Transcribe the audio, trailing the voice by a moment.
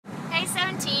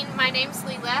17. My name's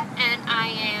Leila, and I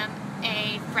am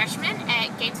a freshman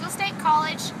at Gainesville State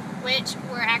College, which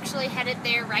we're actually headed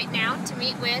there right now to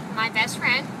meet with my best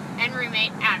friend and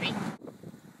roommate, Abby.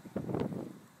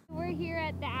 We're here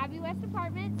at the Abby West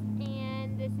Apartments,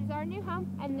 and this is our new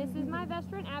home, and this is my best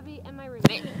friend, Abby, and my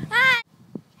roommate. Hi!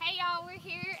 Hey y'all, we're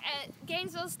here at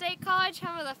Gainesville State College,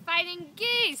 home of the Fighting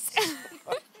Geese!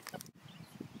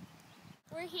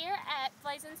 We're here at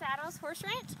Blazing Saddles Horse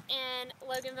Ranch in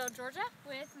Loganville, Georgia,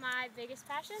 with my biggest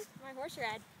passion, my horse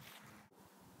ride.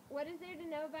 What is there to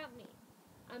know about me?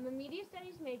 I'm a media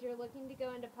studies major looking to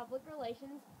go into public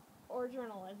relations or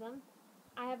journalism.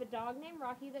 I have a dog named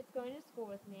Rocky that's going to school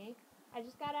with me. I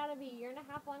just got out of a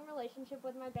 1.5-year-long relationship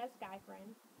with my best guy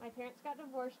friend. My parents got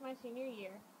divorced my senior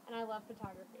year, and I love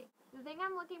photography. The thing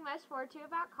I'm looking most forward to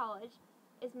about college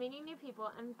is meeting new people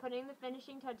and putting the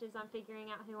finishing touches on figuring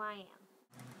out who I am.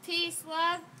 Peace,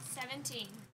 love, 17.